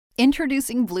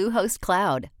Introducing Bluehost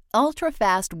Cloud,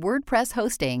 ultra-fast WordPress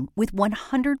hosting with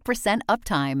 100%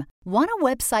 uptime. Want a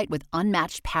website with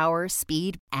unmatched power,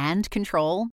 speed, and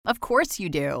control? Of course you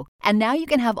do. And now you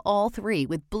can have all three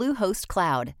with Bluehost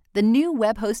Cloud, the new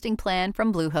web hosting plan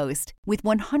from Bluehost. With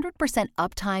 100%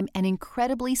 uptime and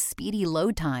incredibly speedy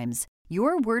load times,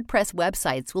 your WordPress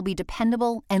websites will be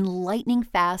dependable and lightning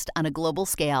fast on a global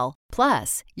scale.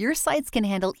 Plus, your sites can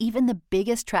handle even the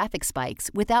biggest traffic spikes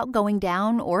without going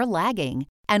down or lagging.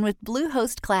 And with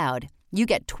Bluehost Cloud, you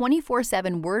get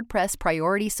 24/7 WordPress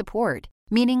priority support,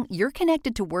 meaning you're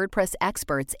connected to WordPress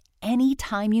experts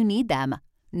anytime you need them.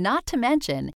 Not to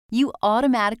mention, you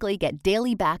automatically get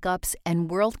daily backups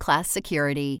and world-class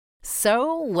security.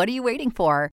 So, what are you waiting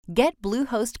for? Get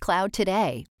Bluehost Cloud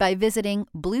today by visiting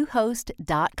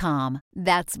Bluehost.com.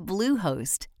 That's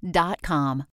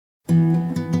Bluehost.com.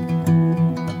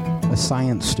 A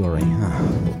science story, huh?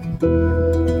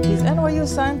 These NYU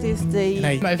scientists,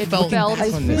 I felt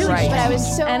right. I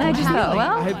was so and I just thought,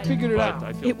 well, I had figured it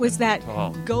out. It was that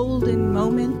golden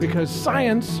moment. Because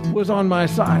science was on my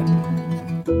side.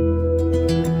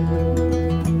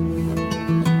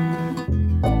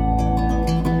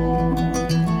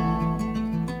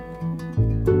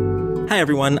 Hi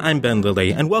everyone, I'm Ben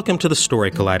Lilly, and welcome to the Story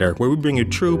Collider, where we bring you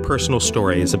true personal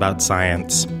stories about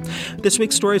science. This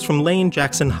week's story is from Layne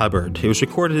Jackson Hubbard. It was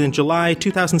recorded in July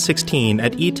 2016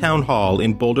 at E-Town Hall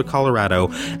in Boulder, Colorado,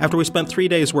 after we spent 3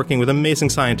 days working with amazing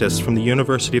scientists from the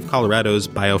University of Colorado's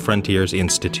BioFrontiers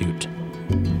Institute.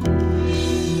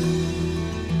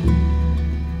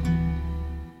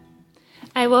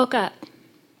 I woke up.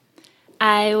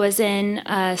 I was in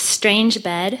a strange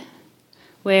bed,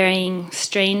 wearing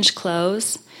strange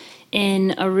clothes,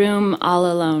 in a room all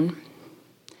alone.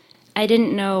 I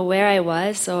didn't know where I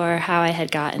was or how I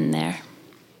had gotten there.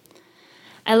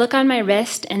 I look on my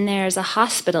wrist and there's a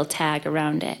hospital tag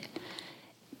around it.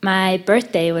 My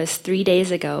birthday was 3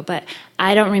 days ago, but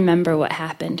I don't remember what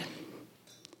happened.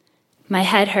 My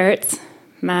head hurts,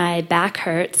 my back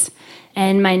hurts,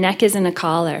 and my neck is in a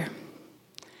collar.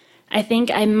 I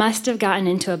think I must have gotten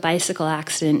into a bicycle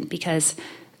accident because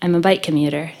I'm a bike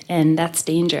commuter, and that's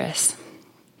dangerous.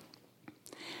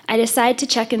 I decide to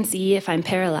check and see if I'm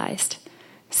paralyzed.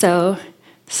 So,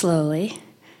 slowly,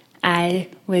 I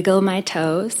wiggle my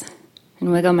toes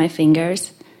and wiggle my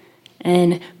fingers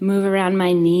and move around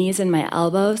my knees and my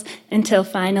elbows until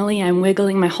finally I'm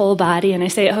wiggling my whole body and I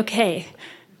say, okay,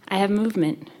 I have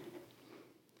movement.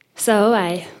 So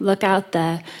I look out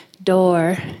the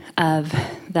door of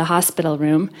the hospital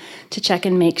room to check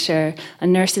and make sure a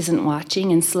nurse isn't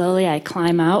watching, and slowly I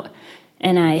climb out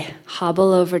and I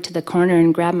hobble over to the corner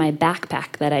and grab my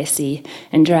backpack that I see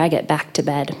and drag it back to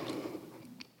bed.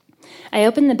 I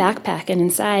open the backpack and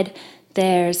inside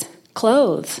there's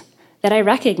clothes that I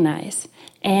recognize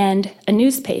and a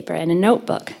newspaper and a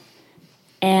notebook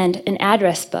and an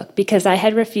address book because I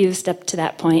had refused up to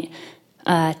that point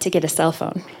to get a cell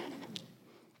phone.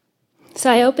 So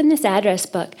I open this address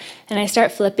book and I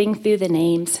start flipping through the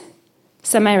names.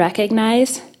 Some I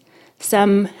recognize,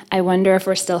 some I wonder if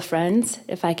we're still friends,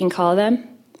 if I can call them.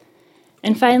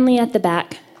 And finally at the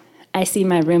back, I see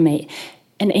my roommate,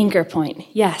 an anchor point.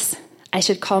 Yes, I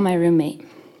should call my roommate.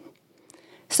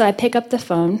 So I pick up the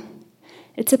phone.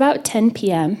 It's about 10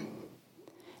 p.m.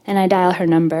 and I dial her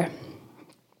number.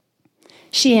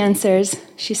 She answers.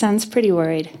 She sounds pretty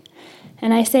worried.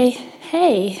 And I say,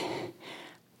 hey,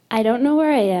 I don't know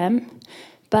where I am,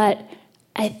 but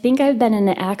I think I've been in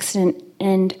an accident,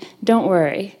 and don't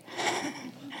worry.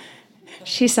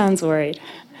 She sounds worried.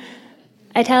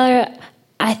 I tell her,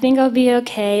 I think I'll be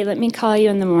okay. Let me call you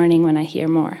in the morning when I hear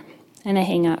more. And I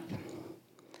hang up.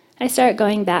 I start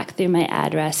going back through my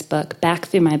address book, back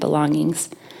through my belongings.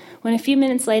 When a few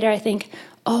minutes later I think,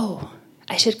 oh,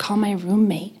 I should call my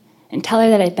roommate and tell her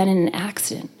that I've been in an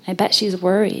accident. I bet she's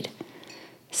worried.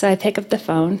 So I pick up the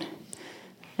phone.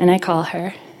 And I call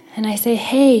her, and I say,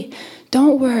 hey,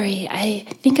 don't worry, I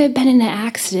think I've been in an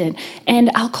accident, and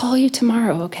I'll call you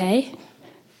tomorrow, okay?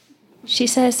 She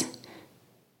says,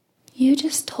 you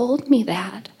just told me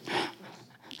that.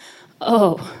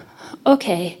 Oh,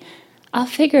 okay, I'll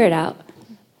figure it out.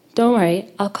 Don't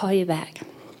worry, I'll call you back.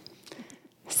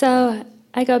 So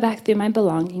I go back through my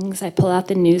belongings, I pull out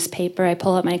the newspaper, I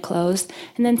pull out my clothes,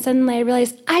 and then suddenly I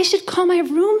realize I should call my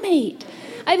roommate.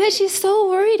 I bet she's so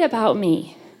worried about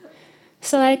me.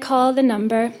 So I call the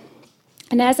number,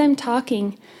 and as I'm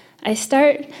talking, I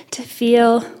start to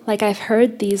feel like I've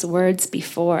heard these words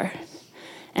before.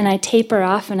 And I taper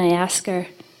off and I ask her,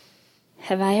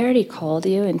 have I already called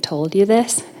you and told you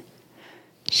this?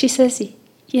 She says,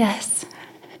 yes.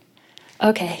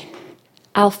 Okay,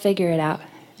 I'll figure it out.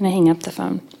 And I hang up the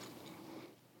phone.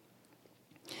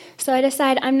 So I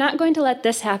decide I'm not going to let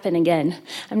this happen again.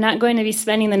 I'm not going to be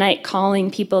spending the night calling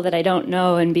people that I don't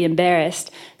know and be embarrassed.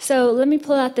 So let me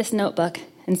pull out this notebook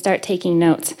and start taking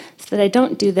notes so that I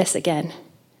don't do this again.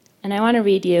 And I want to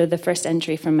read you the first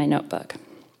entry from my notebook.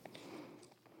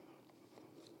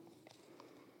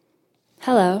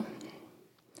 Hello.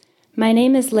 My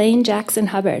name is Layne Jackson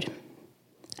Hubbard.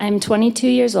 I'm 22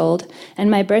 years old, and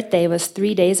my birthday was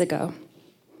 3 days ago.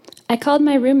 I called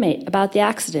my roommate about the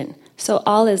accident, so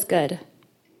all is good.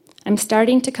 I'm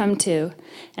starting to come to,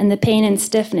 and the pain and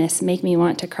stiffness make me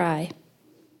want to cry.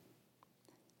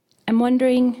 I'm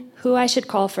wondering who I should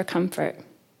call for comfort.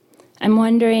 I'm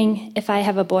wondering if I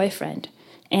have a boyfriend,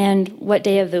 and what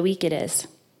day of the week it is.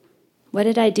 What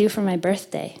did I do for my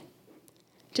birthday?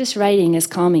 Just writing is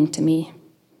calming to me.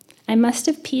 I must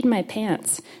have peed my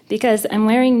pants, because I'm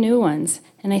wearing new ones,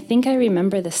 and I think I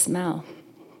remember the smell.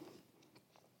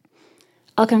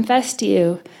 I'll confess to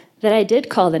you that I did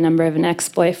call the number of an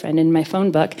ex-boyfriend in my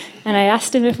phone book, and I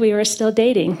asked him if we were still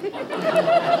dating.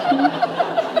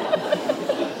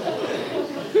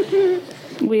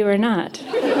 We were not.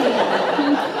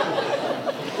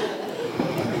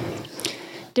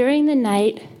 During the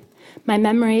night, my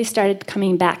memories started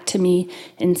coming back to me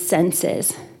in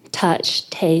senses: touch,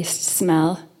 taste,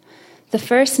 smell. The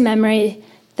first memory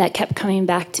that kept coming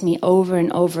back to me over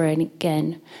and over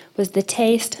again was the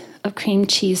taste of cream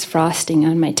cheese frosting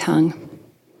on my tongue.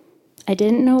 I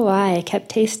didn't know why I kept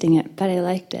tasting it, but I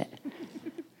liked it.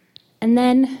 And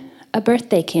then a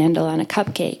birthday candle on a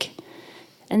cupcake.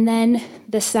 And then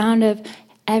the sound of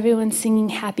everyone singing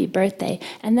happy birthday.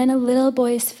 And then a little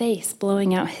boy's face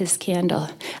blowing out his candle.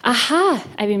 Aha,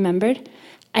 I remembered.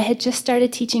 I had just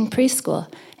started teaching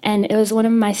preschool, and it was one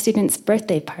of my students'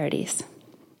 birthday parties.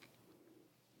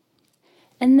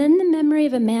 And then the memory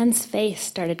of a man's face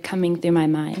started coming through my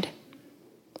mind.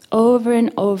 Over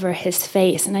and over his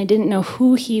face, and I didn't know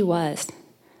who he was.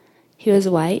 He was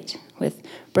white, with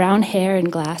brown hair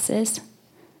and glasses.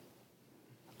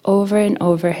 Over and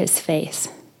over his face.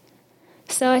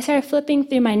 So I started flipping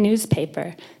through my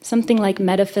newspaper, something like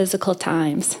Metaphysical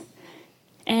Times.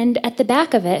 And at the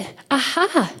back of it,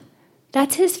 aha,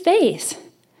 that's his face.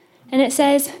 And it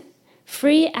says,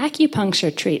 free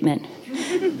acupuncture treatment.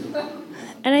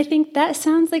 And I think that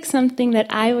sounds like something that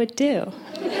I would do.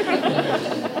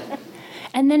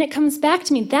 And then it comes back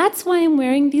to me. That's why I'm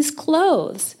wearing these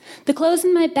clothes. The clothes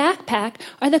in my backpack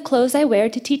are the clothes I wear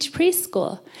to teach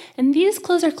preschool. And these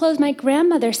clothes are clothes my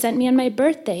grandmother sent me on my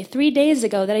birthday 3 days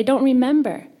ago that I don't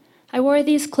remember. I wore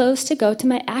these clothes to go to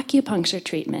my acupuncture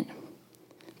treatment.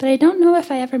 But I don't know if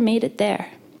I ever made it there.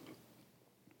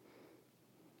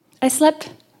 I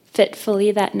slept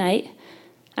fitfully that night.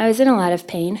 I was in a lot of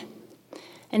pain.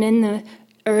 And in the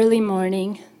early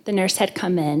morning, the nurse had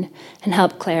come in and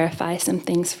helped clarify some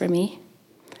things for me.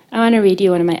 I want to read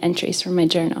you one of my entries from my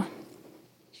journal.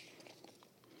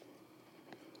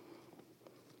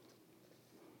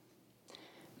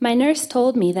 My nurse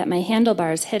told me that my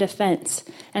handlebars hit a fence,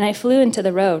 and I flew into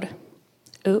the road.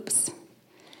 Oops.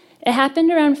 It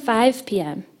happened around 5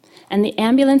 p.m., and the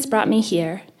ambulance brought me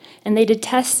here, and they did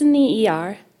tests in the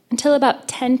ER until about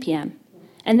 10 p.m.,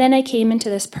 and then I came into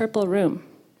this purple room.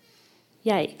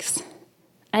 Yikes.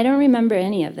 I don't remember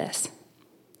any of this.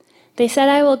 They said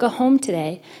I will go home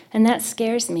today, and that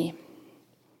scares me.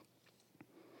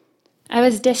 I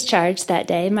was discharged that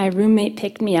day. My roommate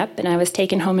picked me up, and I was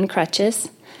taken home in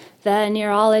crutches. The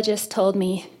neurologist told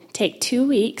me, take 2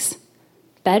 weeks,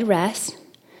 bed rest,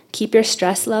 keep your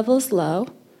stress levels low,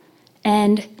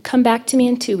 and come back to me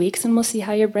in 2 weeks, and we'll see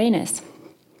how your brain is.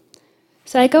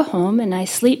 So I go home, and I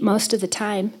sleep most of the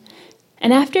time.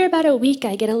 And after about a week,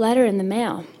 I get a letter in the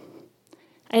mail.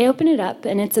 I open it up,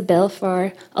 and it's a bill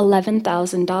for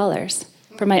 $11,000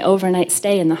 for my overnight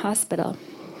stay in the hospital.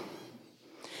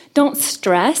 Don't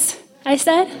stress, I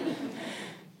said.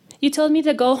 You told me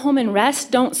to go home and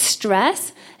rest, don't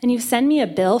stress, and you send me a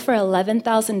bill for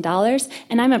 $11,000,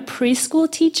 and I'm a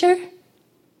preschool teacher?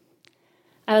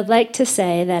 I would like to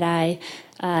say that I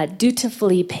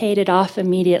dutifully paid it off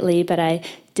immediately, but I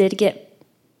did get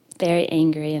very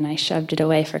angry, and I shoved it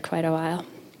away for quite a while.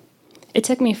 It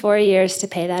took me 4 years to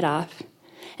pay that off.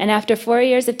 And after 4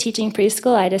 years of teaching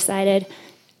preschool, I decided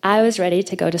I was ready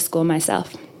to go to school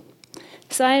myself.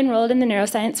 So I enrolled in the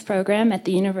neuroscience program at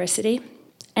the university,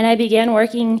 and I began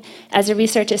working as a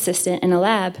research assistant in a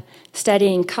lab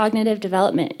studying cognitive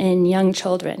development in young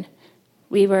children.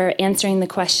 We were answering the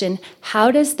question,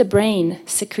 how does the brain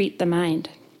secrete the mind?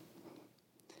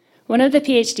 One of the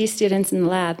PhD students in the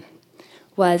lab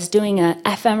was doing an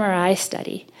fMRI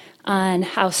study on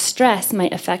how stress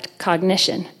might affect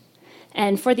cognition.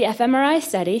 And for the fMRI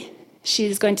study,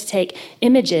 she's going to take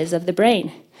images of the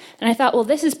brain. And I thought, well,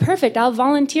 this is perfect. I'll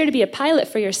volunteer to be a pilot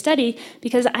for your study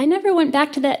because I never went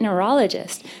back to that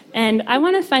neurologist. And I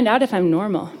want to find out if I'm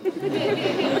normal.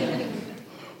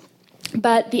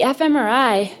 But the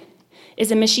fMRI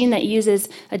is a machine that uses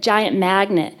a giant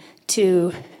magnet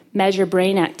to measure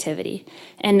brain activity.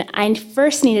 And I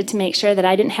first needed to make sure that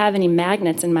I didn't have any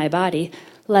magnets in my body,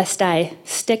 lest I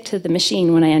stick to the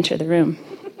machine when I enter the room.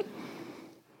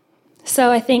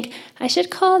 So I think I should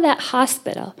call that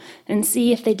hospital and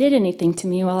see if they did anything to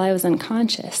me while I was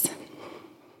unconscious.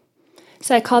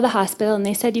 So I called the hospital, and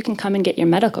they said, you can come and get your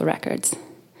medical records.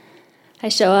 I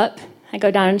show up, I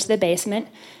go down into the basement,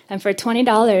 and for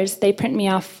 $20, they print me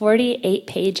off 48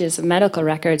 pages of medical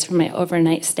records from my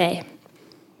overnight stay.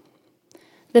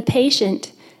 The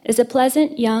patient is a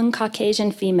pleasant young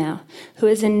Caucasian female who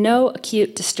is in no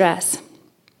acute distress.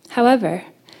 However,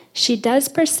 she does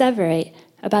perseverate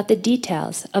about the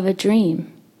details of a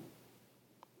dream.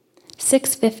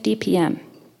 6:50 p.m.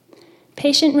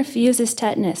 Patient refuses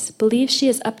tetanus, believes she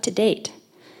is up to date,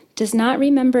 does not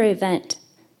remember event,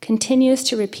 continues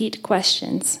to repeat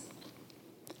questions.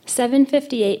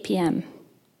 7:58 p.m.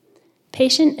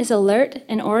 Patient is alert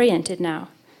and oriented now,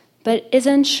 but is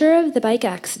unsure of the bike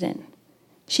accident.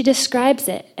 She describes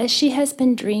it as she has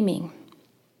been dreaming.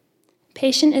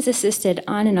 Patient is assisted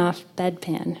on and off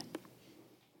bedpan.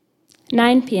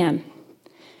 9 p.m.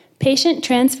 Patient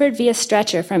transferred via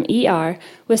stretcher from ER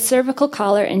with cervical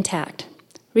collar intact.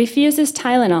 Refuses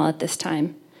Tylenol at this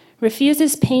time.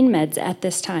 Refuses pain meds at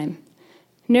this time.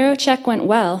 Neurocheck went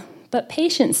well, but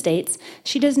patient states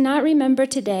she does not remember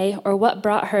today or what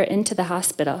brought her into the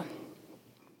hospital.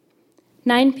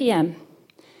 9 p.m.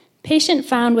 Patient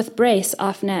found with brace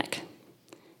off neck.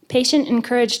 Patient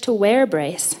encouraged to wear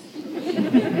brace.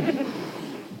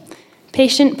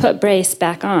 Patient put brace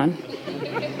back on.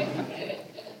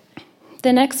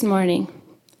 The next morning,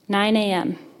 9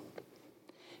 a.m.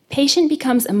 Patient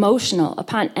becomes emotional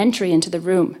upon entry into the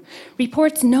room,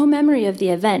 reports no memory of the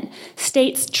event,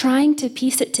 states trying to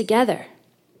piece it together.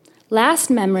 Last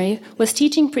memory was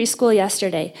teaching preschool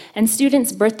yesterday and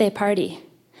student's birthday party.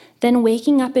 Then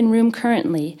waking up in room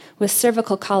currently with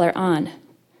cervical collar on.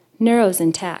 Neuros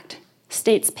intact.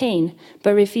 States pain,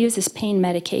 but refuses pain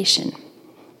medication.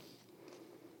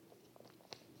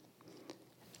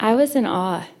 I was in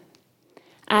awe.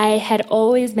 I had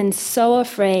always been so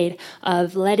afraid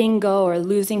of letting go or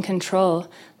losing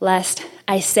control, lest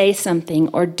I say something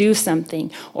or do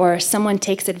something or someone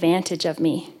takes advantage of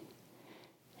me.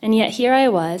 And yet here I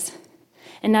was,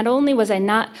 and not only was I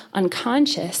not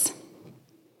unconscious,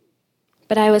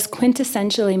 but I was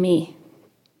quintessentially me,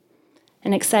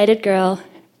 an excited girl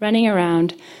running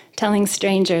around telling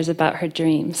strangers about her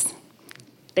dreams.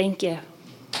 Thank you.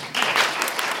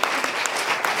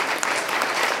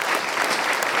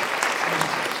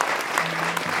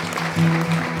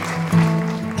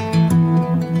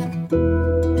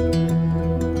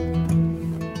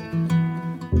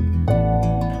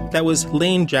 That was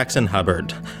Layne Jackson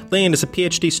Hubbard. Layne is a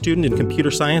PhD student in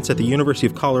computer science at the University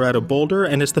of Colorado Boulder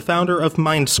and is the founder of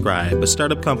MindScribe, a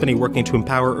startup company working to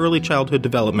empower early childhood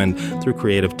development through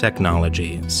creative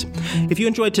technologies. If you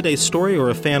enjoyed today's story or are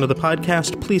a fan of the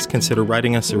podcast, please consider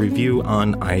writing us a review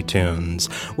on iTunes.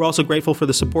 We're also grateful for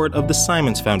the support of the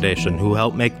Simons Foundation, who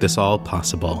helped make this all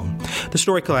possible. The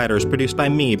Story Collider is produced by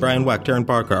me, Brian Wecht, Aaron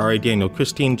Barker, Ari Daniel,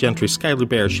 Christine Gentry, Skylar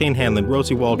Bear, Shane Hanlon,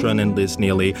 Rosie Waldron, and Liz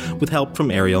Neely, with help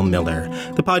from Ariel Miller.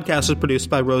 The podcast is produced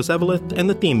by Rose Eveleth, and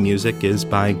the theme music is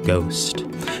by Ghost.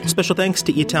 Special thanks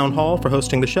to eTown Hall for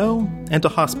hosting the show, and to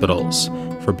hospitals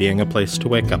for being a place to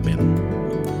wake up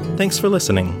in. Thanks for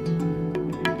listening.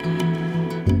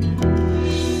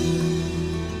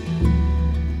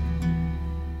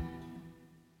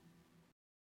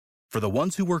 For the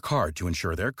ones who work hard to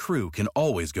ensure their crew can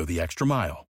always go the extra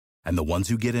mile, and the ones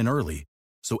who get in early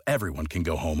so everyone can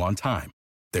go home on time,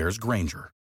 there's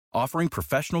Grainger, offering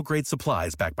professional-grade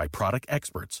supplies backed by product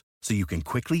experts so you can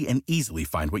quickly and easily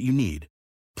find what you need.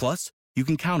 Plus, you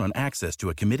can count on access to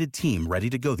a committed team ready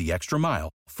to go the extra mile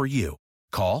for you.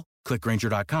 Call, click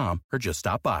Grainger.com, or just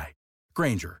stop by.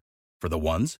 Grainger, for the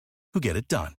ones who get it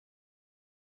done.